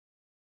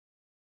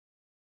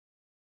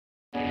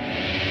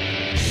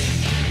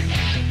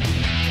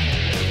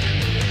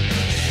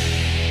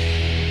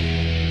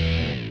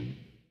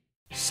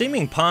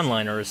Seaming pond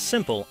liner is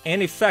simple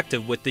and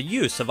effective with the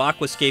use of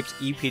Aquascape's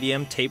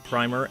EPDM tape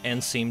primer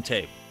and seam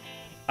tape.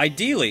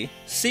 Ideally,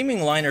 seaming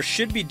liner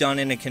should be done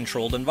in a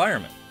controlled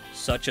environment,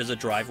 such as a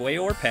driveway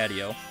or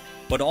patio,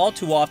 but all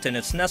too often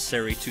it's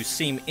necessary to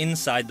seam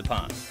inside the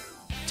pond.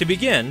 To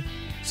begin,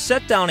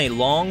 set down a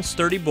long,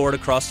 sturdy board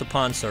across the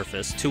pond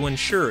surface to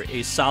ensure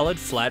a solid,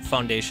 flat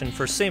foundation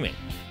for seaming.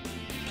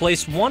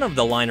 Place one of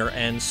the liner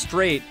ends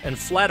straight and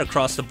flat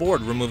across the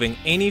board, removing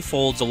any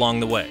folds along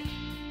the way.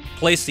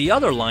 Place the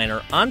other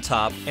liner on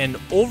top and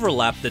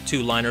overlap the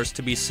two liners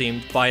to be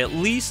seamed by at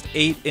least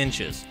 8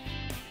 inches.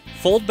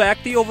 Fold back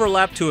the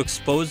overlap to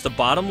expose the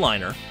bottom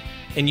liner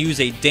and use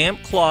a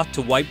damp cloth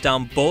to wipe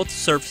down both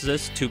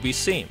surfaces to be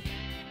seamed.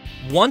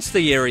 Once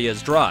the area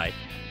is dry,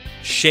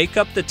 shake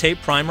up the tape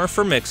primer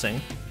for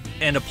mixing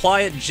and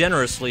apply it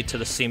generously to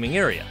the seaming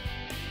area.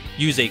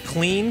 Use a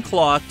clean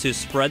cloth to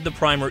spread the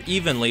primer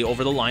evenly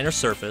over the liner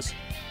surface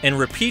and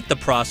repeat the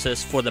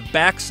process for the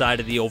back side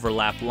of the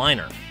overlap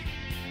liner.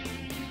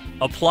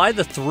 Apply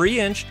the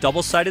 3-inch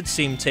double-sided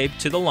seam tape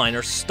to the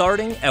liner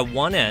starting at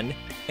one end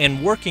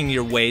and working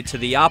your way to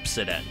the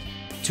opposite end.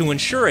 To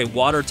ensure a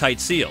watertight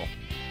seal,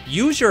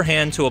 use your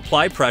hand to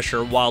apply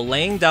pressure while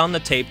laying down the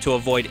tape to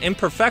avoid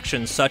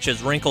imperfections such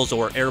as wrinkles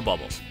or air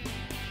bubbles.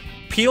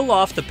 Peel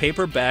off the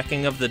paper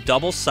backing of the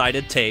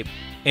double-sided tape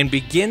and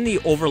begin the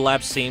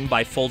overlap seam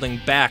by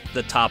folding back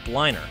the top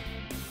liner.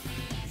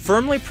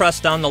 Firmly press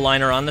down the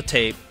liner on the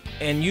tape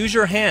and use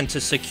your hand to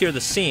secure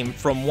the seam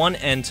from one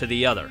end to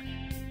the other.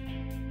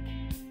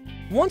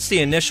 Once the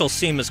initial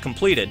seam is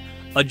completed,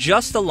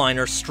 adjust the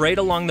liner straight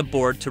along the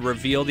board to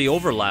reveal the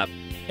overlap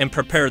and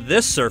prepare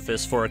this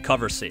surface for a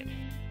cover seam.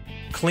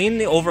 Clean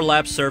the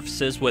overlap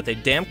surfaces with a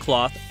damp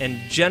cloth and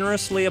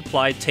generously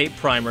apply tape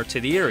primer to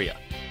the area,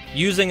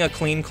 using a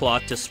clean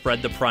cloth to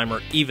spread the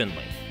primer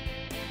evenly.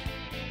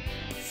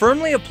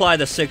 Firmly apply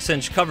the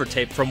 6-inch cover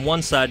tape from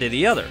one side to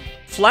the other,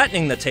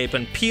 flattening the tape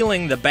and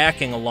peeling the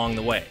backing along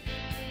the way.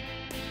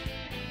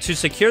 To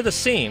secure the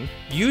seam,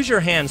 use your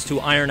hands to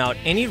iron out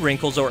any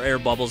wrinkles or air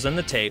bubbles in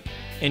the tape,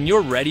 and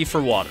you're ready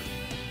for water.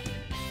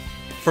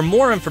 For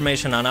more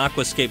information on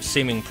Aquascape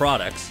seaming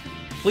products,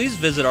 please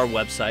visit our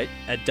website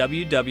at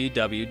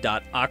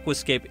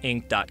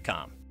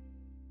www.aquascapeinc.com.